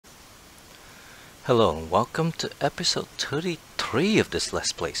Hello and welcome to episode 33 of this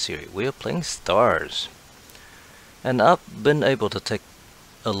Let's Play series. We are playing Stars. And I've been able to take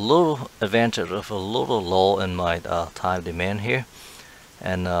a little advantage of a little lull in my time demand here.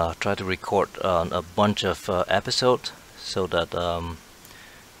 And try to record a bunch of episodes so that,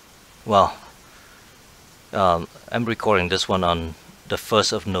 I'm recording this one on the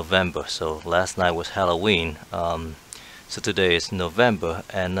 1st of November. So last night was Halloween. So today is November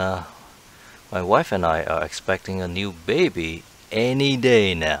and my wife and I are expecting a new baby any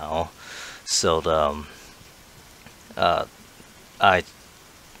day now, so I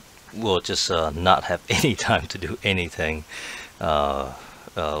will just not have any time to do anything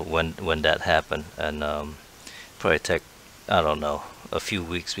when that happens, and probably take, I don't know, a few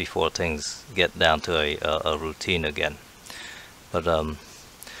weeks before things get down to a routine again. But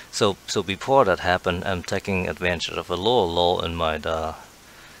so before that happened, I'm taking advantage of a little lull in my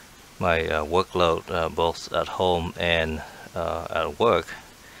workload, both at home and at work,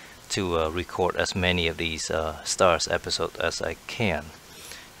 to record as many of these Stars episodes as I can,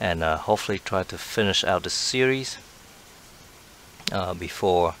 and hopefully try to finish out this series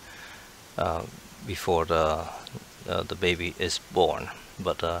before the baby is born.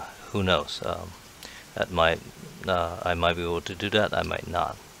 But who knows? That might I might be able to do that. I might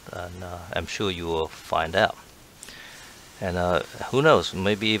not, and I'm sure you will find out. And who knows,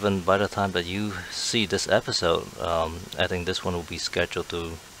 maybe even by the time that you see this episode, I think this one will be scheduled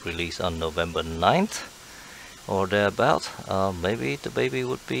to release on November 9th or thereabout. Maybe the baby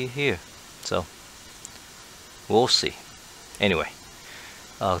would be here. So, we'll see. Anyway,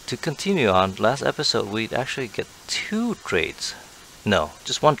 to continue on, last episode we'd actually get 2 trades. No,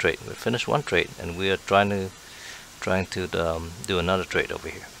 just 1 trade. We finished 1 trade and we are trying to do another trade over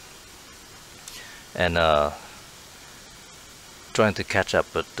here. And trying to catch up,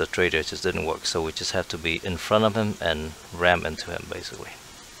 but the trader just didn't work, so we just have to be in front of him and ram into him basically.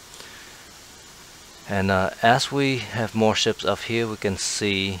 And as we have more ships up here, we can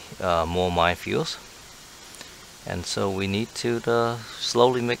see more minefields, and so we need to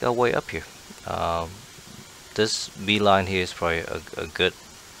slowly make our way up here. This beeline here is probably a good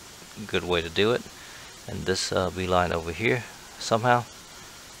way to do it, and this beeline over here, somehow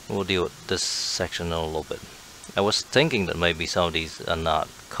we'll deal with this section in a little bit. I was thinking that maybe some of these are not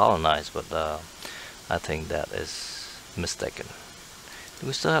colonized, but I think that is mistaken. Do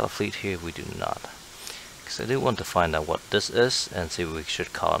we still have a fleet here? We do not. Because I do want to find out what this is and see if we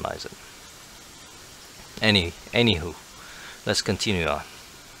should colonize it. Anywho, let's continue on.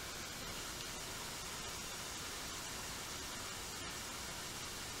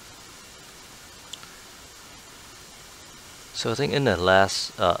 So I think in the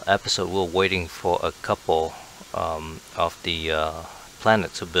last episode we were waiting for a couple of the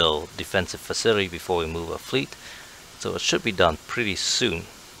planet to build defensive facility before we move a fleet, so it should be done pretty soon.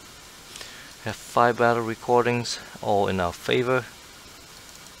 We have 5 battle recordings, all in our favor.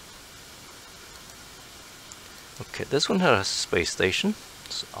 Okay, this one has a space station.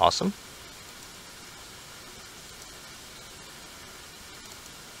 It's awesome.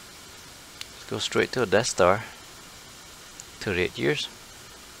 Let's go straight to a Death Star. 38 years.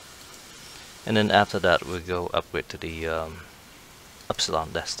 And then after that we go upgrade to the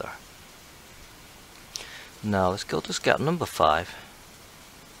Upsilon Death Star. Now let's go to scout number 5.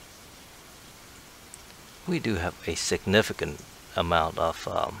 We do have a significant amount of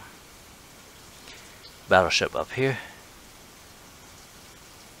battleship up here.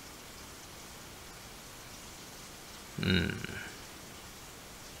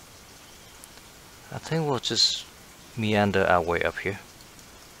 I think we'll just meander our way up here.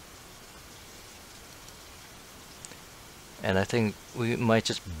 And I think we might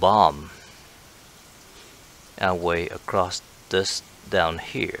just bomb our way across this down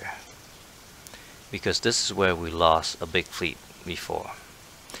here, because this is where we lost a big fleet before,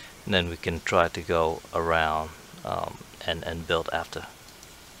 and then we can try to go around and build after.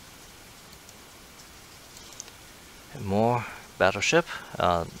 And more battleship.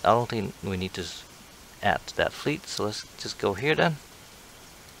 I don't think we need to add to that fleet, so let's just go here then.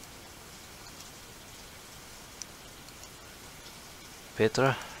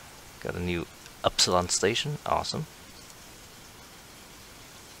 Petra, got a new Upsilon station, awesome.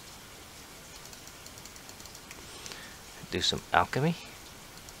 Do some alchemy.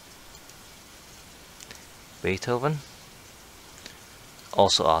 Beethoven,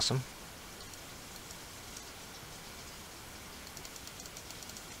 also awesome.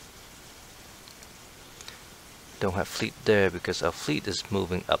 Don't have fleet there because our fleet is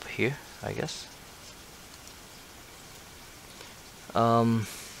moving up here, I guess.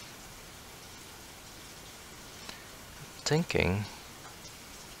 thinking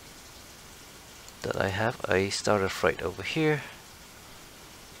that I have a starter freight over here.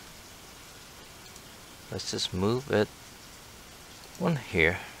 Let's just move it one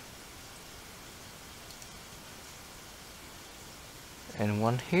here and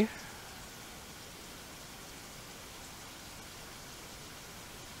one here.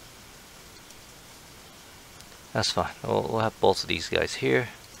 That's fine. We'll have both of these guys here.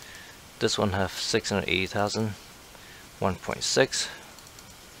 This one have 680,000, 1.6,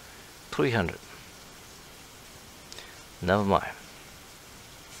 300. Never mind.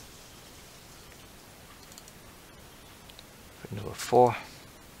 Number 4.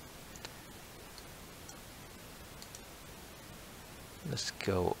 Let's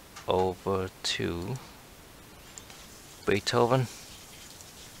go over to Beethoven.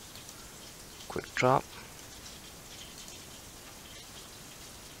 Quick drop.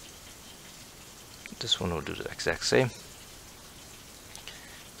 This one will do the exact same.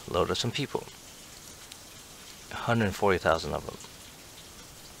 Load up some people. 140,000 of them.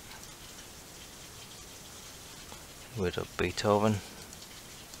 With a Beethoven.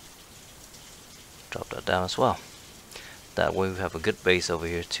 Drop that down as well. That way we have a good base over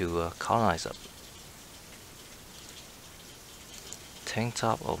here to colonize up. Tank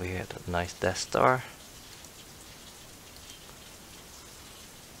top over here, that nice Death Star.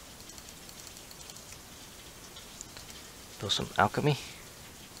 Do some alchemy.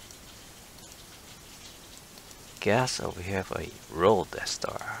 Gas over here for a roll Death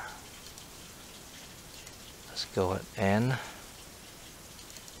Star. Let's go ahead and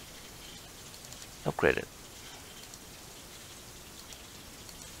upgrade it.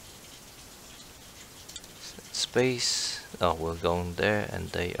 Space. Oh, we're going there, and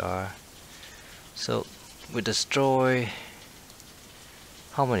they are. So we destroy.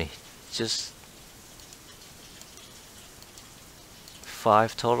 How many? Just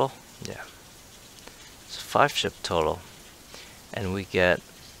 5 total. Yeah. It's 5 ship total, and we get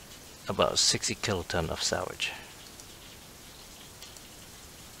about 60 kiloton of salvage.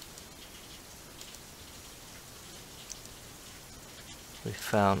 We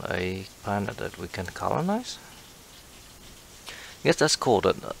found a planet that we can colonize. Yes, that's cool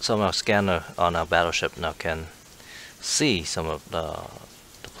that some of our scanner on our battleship now can see some of the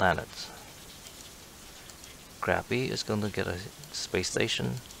planets. Crappy is going to get a space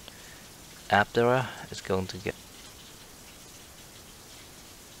station. Abdera is going to get...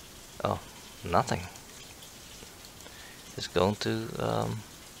 Oh, nothing. It's going to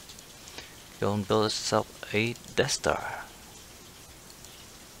go and build itself a Death Star.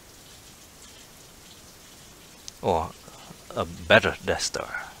 Or a better Death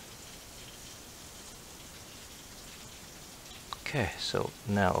Star. Okay, so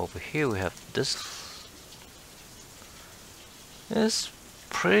now over here we have this. It's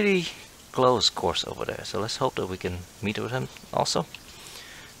pretty close course over there, so let's hope that we can meet with him also.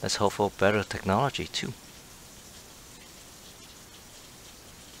 Let's hope for better technology too.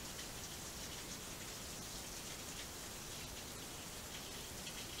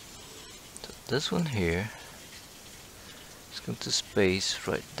 So this one here is going to space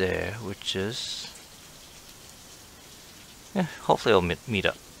right there, which is, yeah, hopefully it'll meet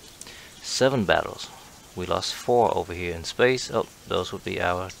up. 7 battles. We lost 4 over here in space. Oh, those would be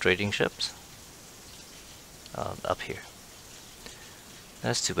our trading ships up here.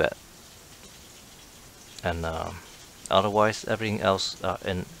 That's too bad. And otherwise, everything else are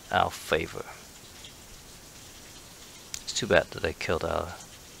in our favor. It's too bad that they killed our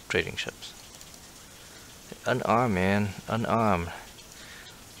trading ships. Unarmed, man, unarmed.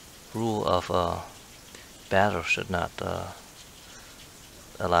 Rule of battle should not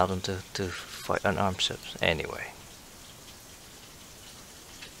allow them to fight unarmed ships. Anyway,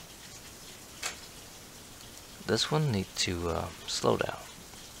 this one needs to slow down.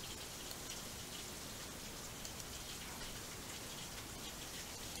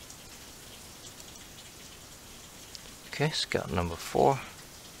 Okay, scout number 4.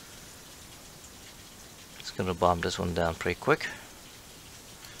 It's gonna bomb this one down pretty quick.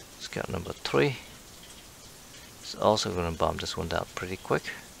 Scout number 3 is also gonna bomb this one down pretty quick.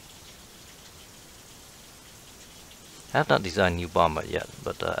 I have not designed a new bomber yet,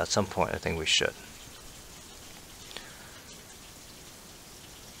 but at some point I think we should.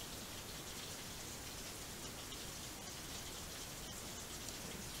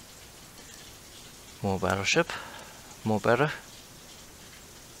 More battleship, more better.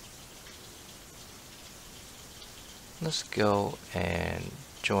 Let's go and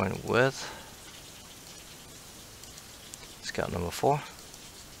join with scout number 4.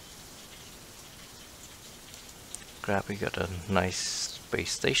 scrap, we got a nice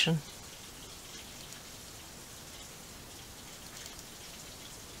space station.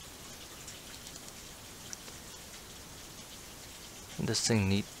 This thing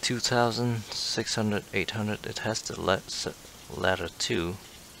needs 2,600, 800. It has the ladder too.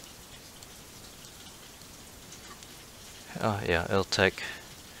 Oh yeah, it'll take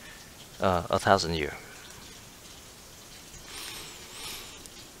 1,000 years.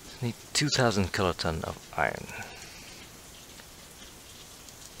 Need 2,000 kiloton of iron.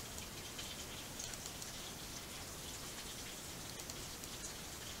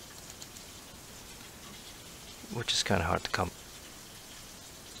 Which is kind of hard to come.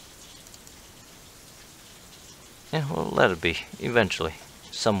 Yeah, well, let it be. Eventually,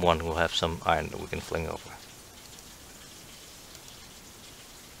 someone will have some iron that we can fling over.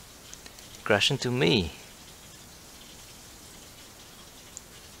 Crash into me.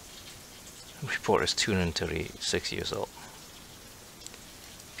 Report is 236 years old.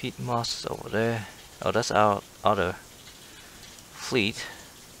 Pete Moss is over there. Oh, that's our other fleet.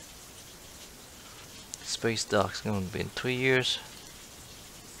 Space dock's going to be in 3 years.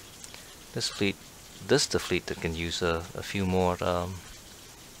 This is the fleet that can use a few more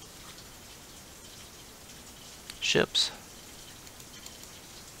ships.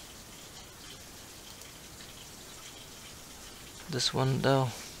 This one though,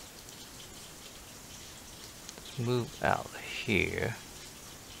 let's move out here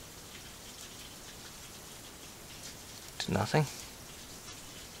to nothing.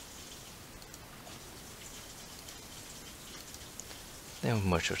 Then we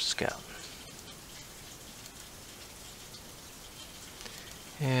merge with Scout.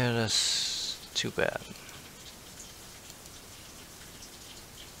 Yeah, that's too bad.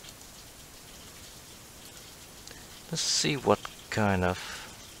 Let's see what kind of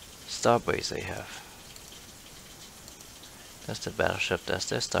starbase they have. That's the battleship, that's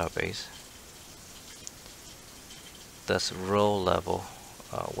their starbase. That's row level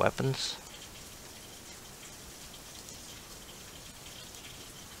weapons.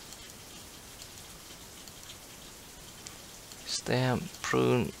 Stamp,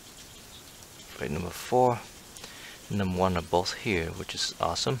 prune, rate number 4, and number 1 are both here, which is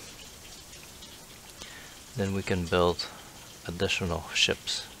awesome. Then we can build additional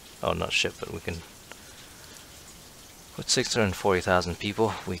ships. Oh, not ship, but we can with 640,000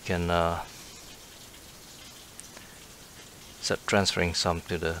 people. We can start transferring some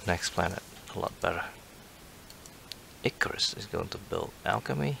to the next planet a lot better. Icarus is going to build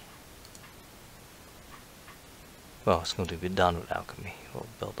alchemy. Well, it's going to be done with alchemy. We'll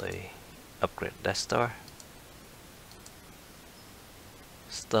build a upgrade Death Star.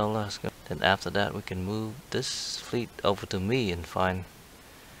 Stella is going. Then after that, we can move this fleet over to me and find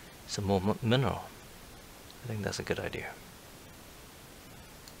some more mineral. I think that's a good idea.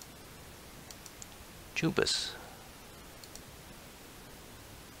 Jubus.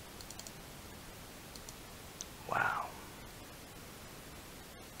 Wow.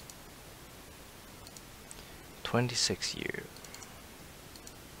 26 years.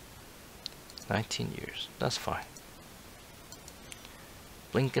 19 years. That's fine.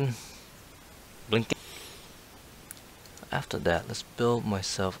 Blinken. After that, let's build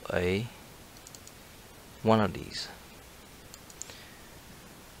myself one of these.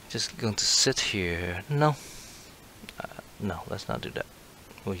 Just going to sit here. No. No, let's not do that.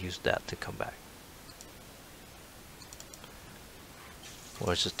 We'll use that to come back. Or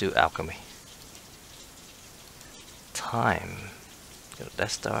let's just do alchemy. Time. Got a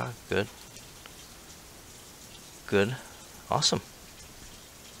Death Star. Good. Good. Awesome.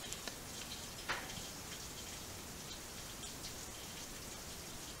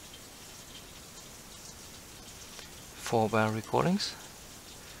 Four-bar recordings.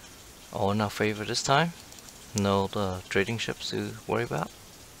 All in our favor this time. No trading ships to worry about.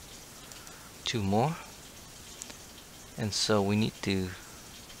 2 more. And so we need to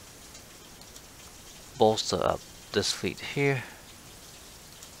bolster up this fleet here,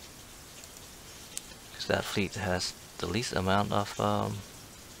 because that fleet has the least amount of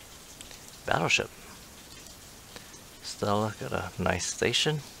battleship. Stella got a nice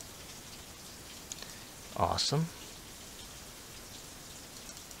station. Awesome.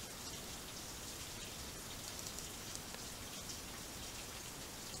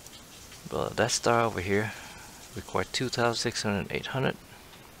 But that star over here require 2,600, 800.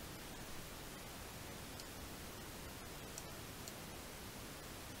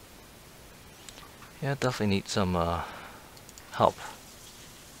 Yeah, definitely need some help.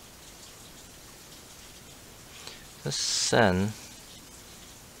 Let's send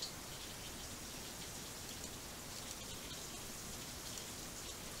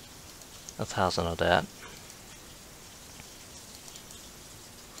 1,000 of that.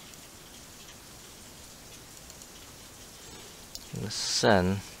 Let's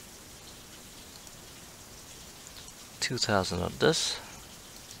send 2,000 of this.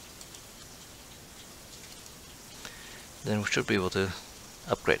 Then we should be able to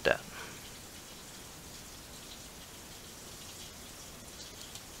upgrade that.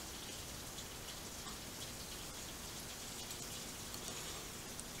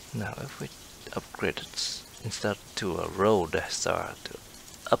 Now if we upgrade it instead to a row Death Star to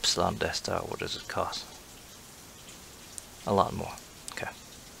Upsilon Death Star, what does it cost? A lot more. Okay.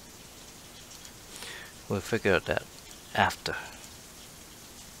 We'll figure that after.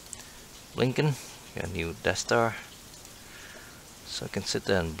 Blinking, got a new Death Star. So I can sit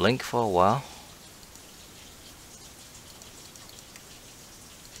there and blink for a while.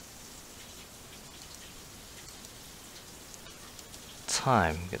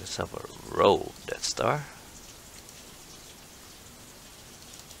 Time, get yourself a row Death Star.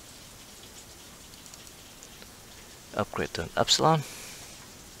 Upgrade to an Upsilon.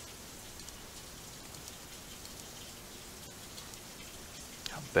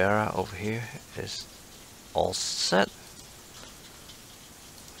 Barra over here is all set.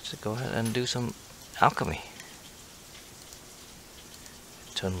 So go ahead and do some alchemy.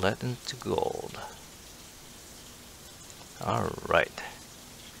 Turn lead into gold. Alright.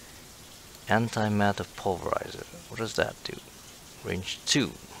 Antimatter pulverizer. What does that do? Range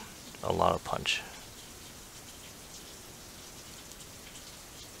 2. A lot of punch.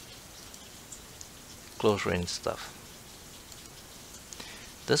 Close range stuff.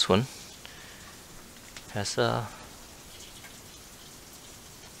 This one has a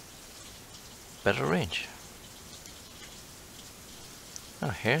better range. Oh,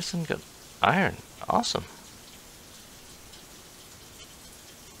 Harrison got iron. Awesome.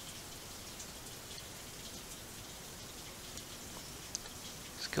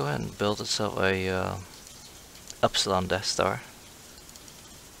 Let's go ahead and build itself a Upsilon Death Star.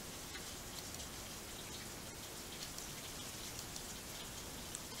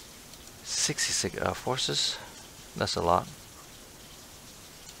 Forces. That's a lot.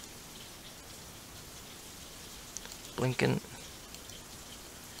 Blinken.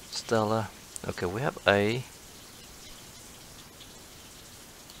 Stella. Okay, we have a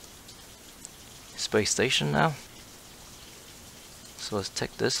space station now. So let's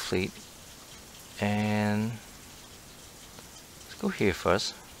take this fleet and let's go here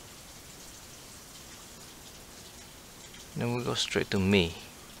first. Then we'll go straight to me.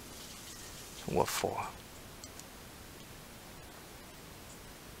 What for?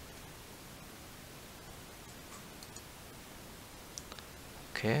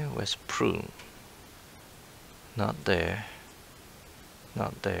 Okay, where's prune? Not there.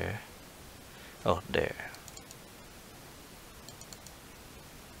 Not there. Oh, there.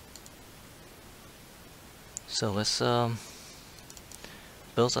 So let's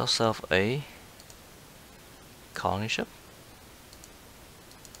build ourselves a colony ship.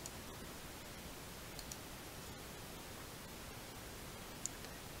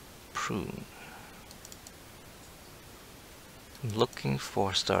 Prune. I'm looking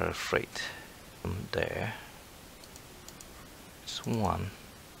for starter freight. There. Just one.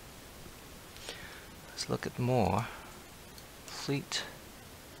 Let's look at more. Fleet.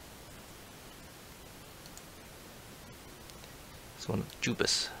 This one,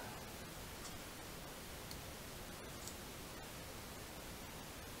 Jubis.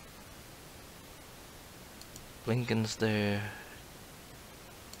 Lincoln's there.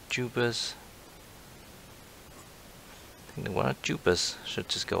 Jubas. I think the one at Jubas should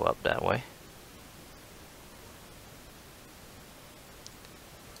just go up that way.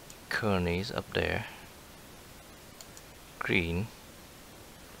 Kearney's up there. Green.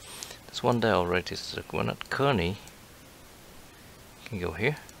 There's one there already, so the one at Kearney can go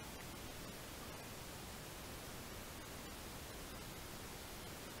here.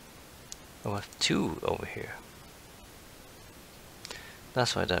 Oh, I have two over here.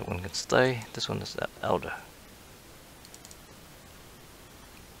 That's why that one can stay. This one is at Elder.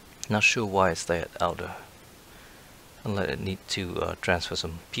 Not sure why it's there at Elder. Unless it need to transfer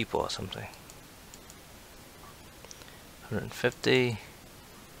some people or something. 150.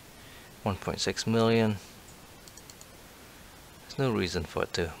 1.6 million. There's no reason for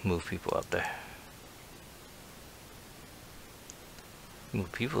it to move people up there.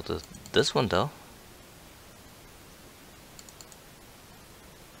 Move people to this one though.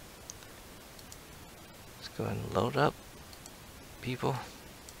 Go ahead and load up people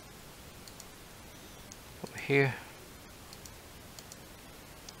over here.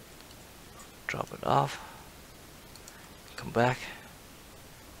 Drop it off. Come back.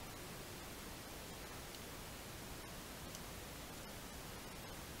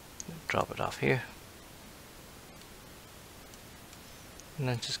 Drop it off here. And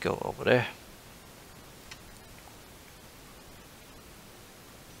then just go over there.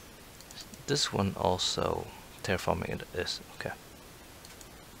 This one also terraforming it is. Okay.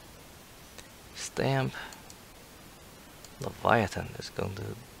 Stamp. Leviathan is going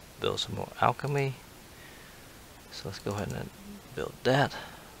to build some more alchemy. So let's go ahead and build that.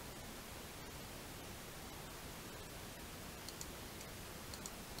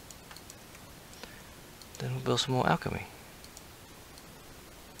 Then we'll build some more alchemy.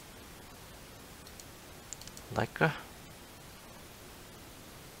 Lycra.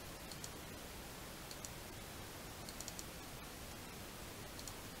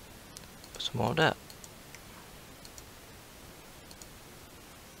 Put some more of that.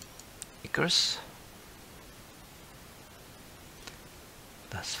 Icarus.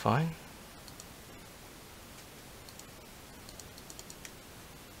 That's fine.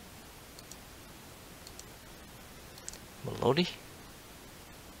 Melody.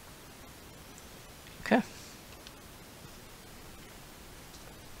 Okay.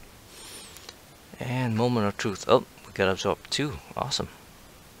 And moment of truth. Oh, we got absorb 2. Awesome.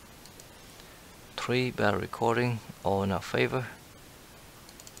 3 battle recording, all in our favor.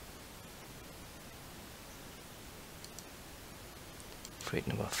 Freight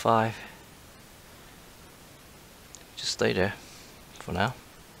number 5. Just stay there for now.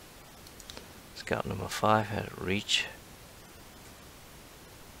 Scout number 5 had reach.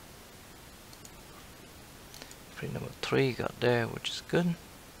 Freight number 3 got there, which is good.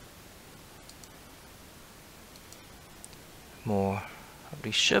 More of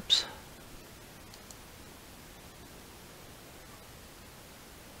these ships.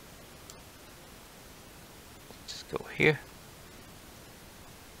 Just go here.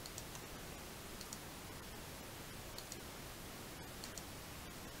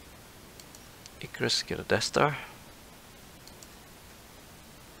 Icarus get a Death Star.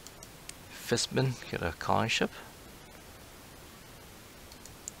 Fistman get a colony ship.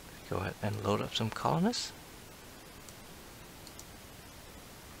 Go ahead and load up some colonists.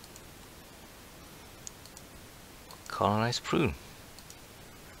 Colonize Prune.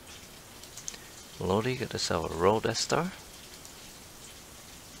 Lodi get yourself a roll Death Star.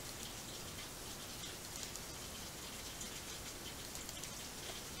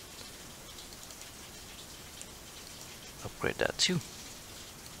 Upgrade that too.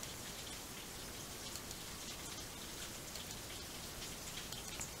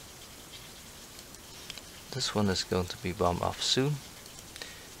 This one is going to be bombed off soon.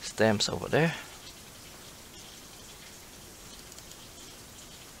 Stamps over there.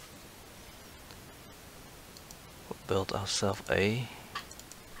 We'll build ourselves a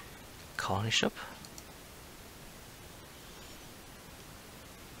colony ship.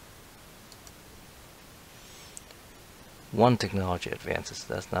 One technology advances,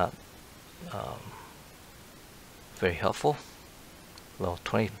 that's not very helpful. Level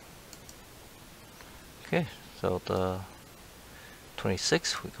 20. Okay, so the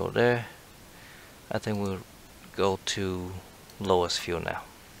 26, we go there. I think we'll go to lowest fuel now.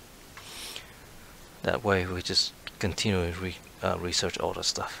 That way we just continually research all the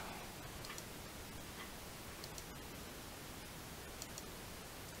stuff.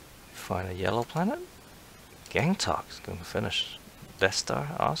 Find a yellow planet. Gangtok is going to finish. Death Star,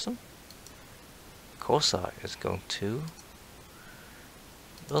 awesome. Corsair is going to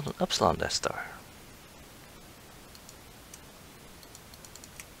build an Upsilon Death Star.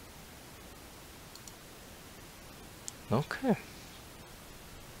 Okay.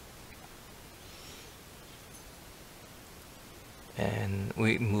 And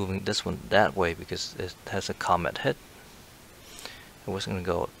we're moving this one that way because it has a comet hit. I was going to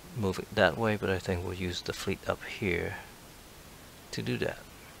go move it that way, but I think we'll use the fleet up here to do that.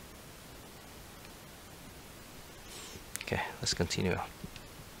 Okay, let's continue.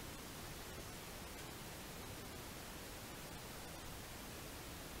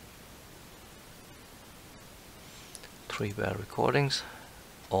 Three bad recordings,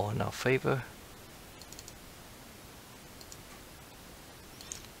 all in our favor.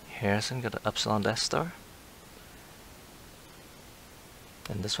 Harrison got an Upsilon Death Star.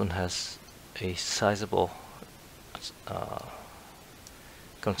 And this one has a sizable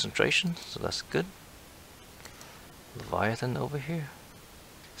concentration, so that's good. Leviathan over here.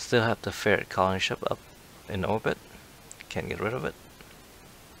 Still have the ferret colony ship up in orbit. Can't get rid of it.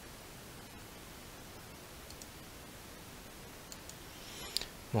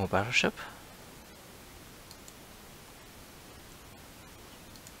 More battleship.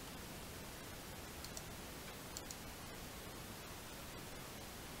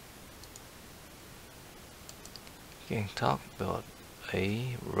 can talk about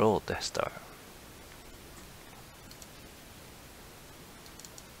a roll Death Star.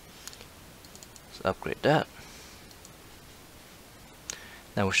 Let's upgrade that.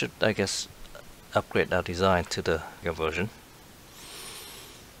 Now we should, I guess, upgrade our design to the version.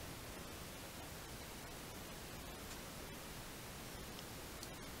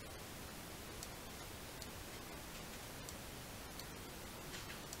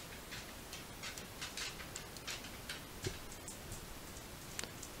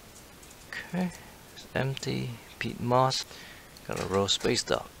 Okay, it's empty. Pete Moss. Got a row space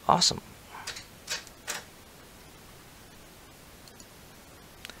dock. Awesome.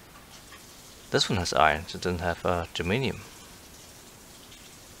 This one has iron, so it doesn't have germanium.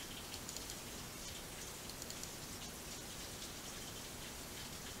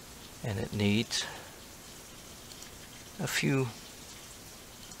 And it needs a few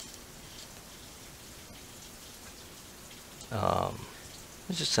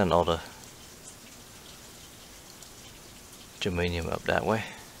let's just send all the germanium up that way.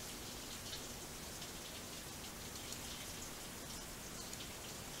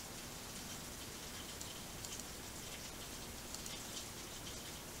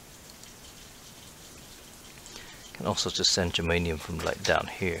 Can also just send germanium from like down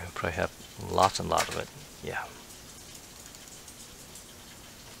here. Probably have lots and lots of it. Yeah.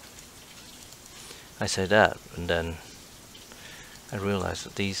 I say that, and then I realize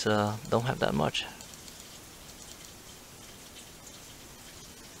that these don't have that much.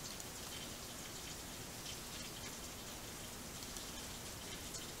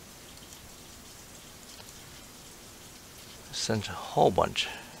 Send a whole bunch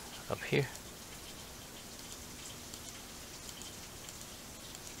up here.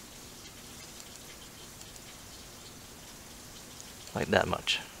 Like that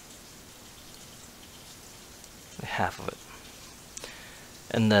much. Half of it.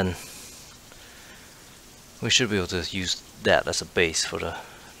 And then we should be able to use that as a base for the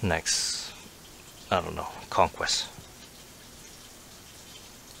next, I don't know, conquest.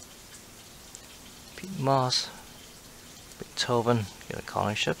 Pete Moss, Beethoven, get a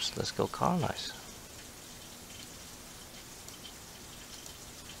colony ships, let's go colonize.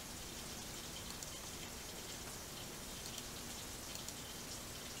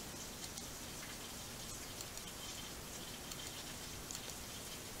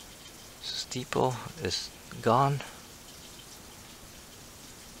 Depot is gone.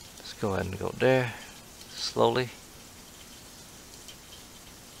 Let's go ahead and go there slowly.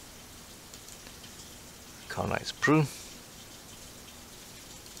 Colonize Prune.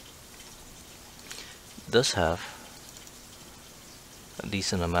 Does have a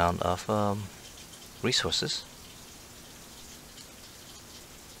decent amount of resources.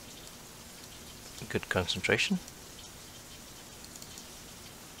 Good concentration.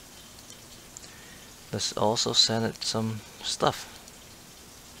 Let's also send it some stuff,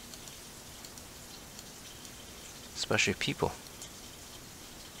 especially people.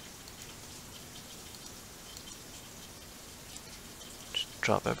 Just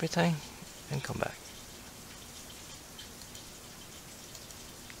drop everything and come back.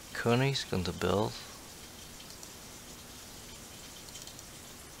 Kearney's going to build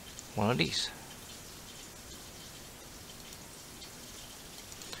one of these.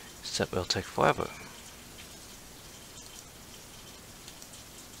 Step will take forever.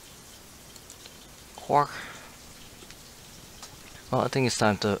 Quark. Well, I think it's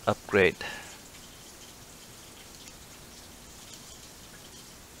time to upgrade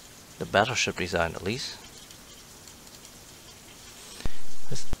the battleship design at least.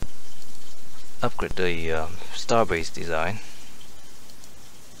 Let's upgrade the starbase design.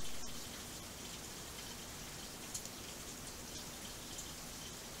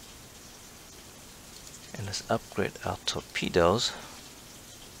 And let's upgrade our torpedoes.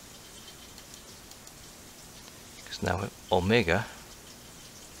 Because now with Omega,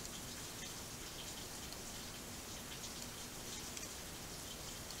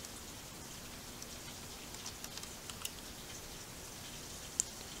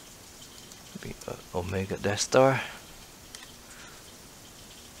 be Omega Death Star.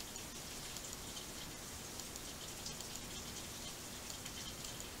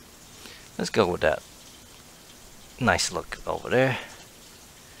 Let's go with that. Nice look over there.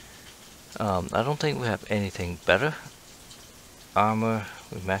 I don't think we have anything better. Armor,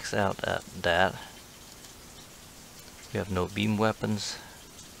 we maxed out at that. We have no beam weapons.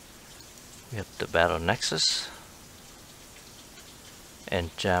 We have the Battle Nexus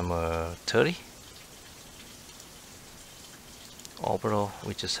and Jammer 30. Orbital,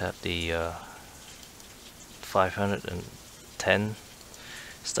 we just have the 510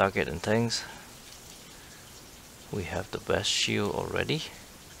 Stargate and things. We have the best shield already.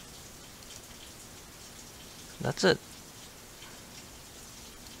 That's it.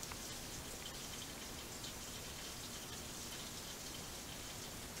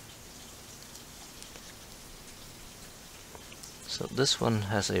 So this one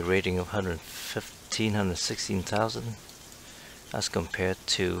has a rating of 116,000 as compared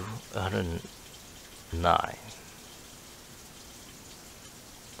to 109.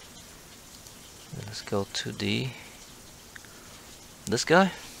 Let's go to this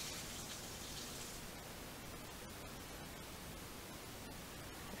guy.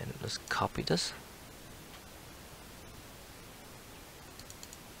 And let's copy this.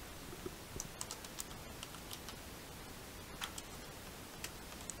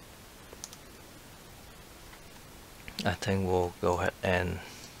 I think we'll go ahead and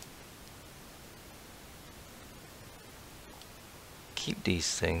keep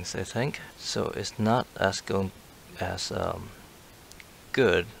these things, I think. So it's not as good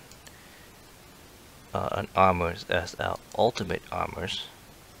an armors as our ultimate armors.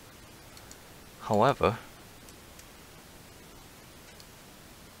 However,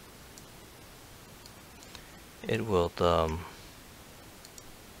 it will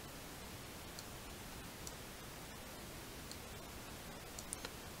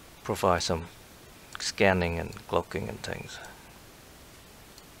provide some scanning and cloaking and things.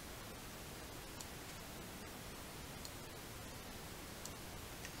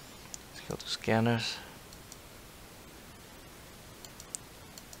 Let's go to scanners.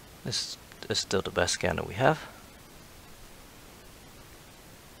 This is still the best scanner we have.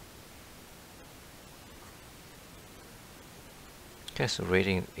 Okay, so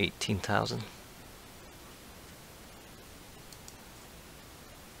rating 18,000.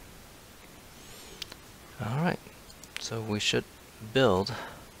 Alright, so we should build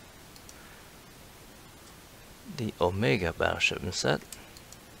the Omega battleship instead.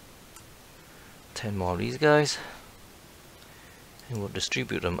 10 more of these guys, and we'll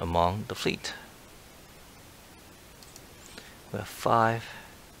distribute them among the fleet. We have 5,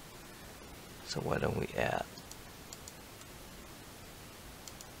 so why don't we add?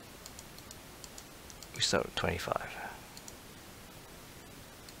 We start with 25.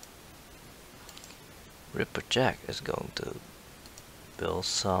 Ripper Jack is going to build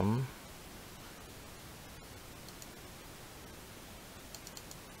some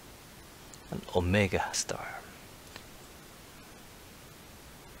an Omega star.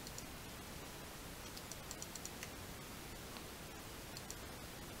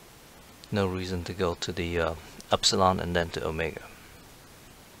 No reason to go to the Epsilon and then to Omega.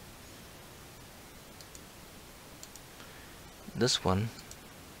 This one,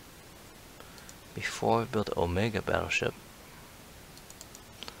 before we build the Omega battleship,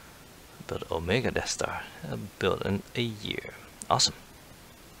 build Omega Death Star, built in a year. Awesome.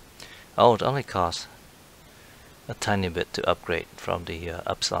 Oh, it only costs a tiny bit to upgrade from the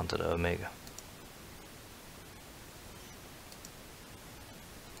Epsilon to the Omega.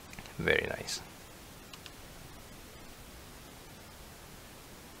 Very nice.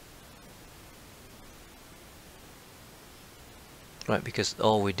 Right, because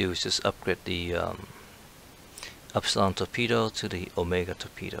all we do is just upgrade the Epsilon torpedo to the Omega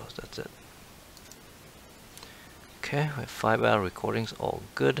torpedoes. That's it. Okay, we have 5-hour recordings, all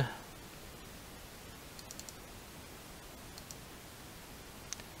good.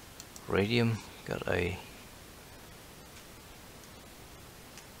 Radium, got a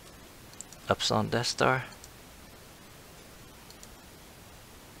Epsilon Death Star.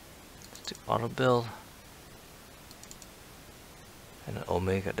 Let's do auto build. And an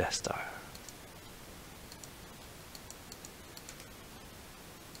Omega Death Star.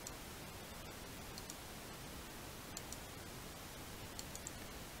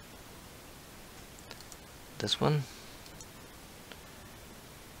 This one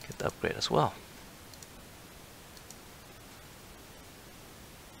get the upgrade as well.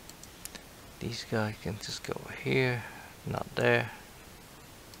 These guys can just go over here, not there.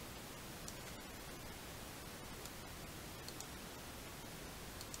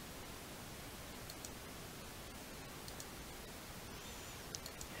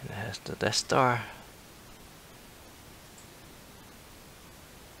 And it has the Death Star.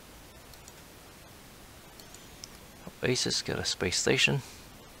 Oasis got a space station.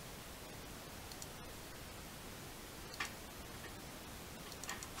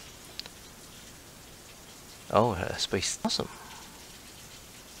 Oh, it has space. Awesome.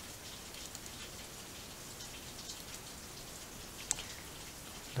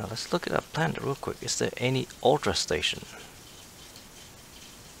 Now let's look at that planet real quick. Is there any Ultra Station?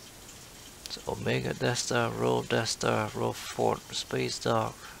 So Omega Death Star, Rho Fort, Space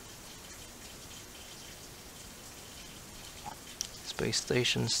Dock, Space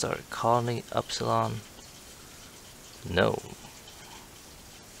Station, Star Colony, Upsilon. No.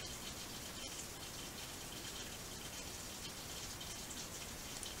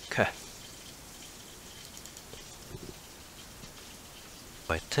 Okay.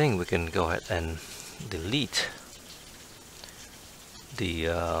 I think we can go ahead and delete the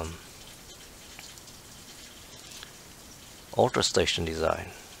Ultra Station design.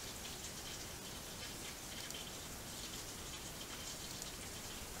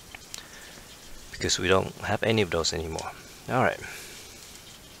 Because we don't have any of those anymore. Alright.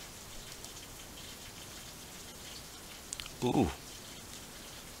 Ooh.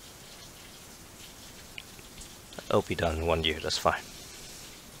 That'll be done in 1 year, that's fine.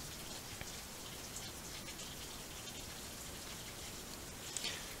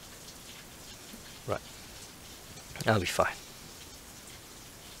 Right. That'll be fine.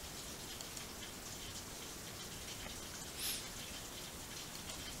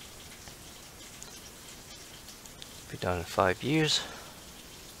 Be done in 5 years.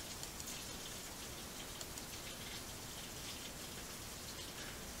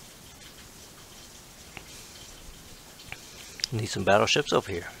 Need some battleships over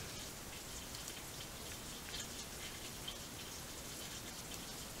here.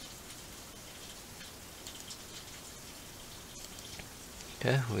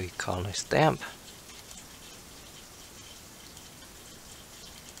 Okay, we colonize stamp.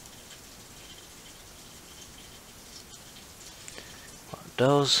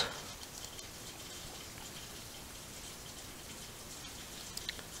 Those.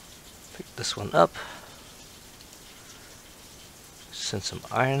 Pick this one up. Send some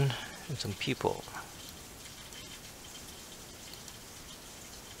iron and some people.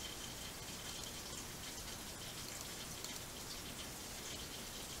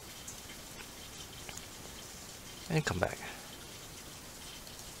 And come back.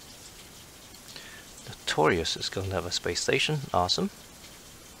 The Taurus is going to have a space station. Awesome.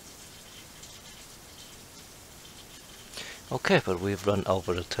 Okay, but we've run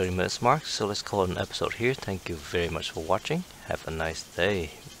over the 30 minutes mark, so let's call it an episode here. Thank you very much for watching. Have a nice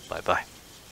day. Bye bye.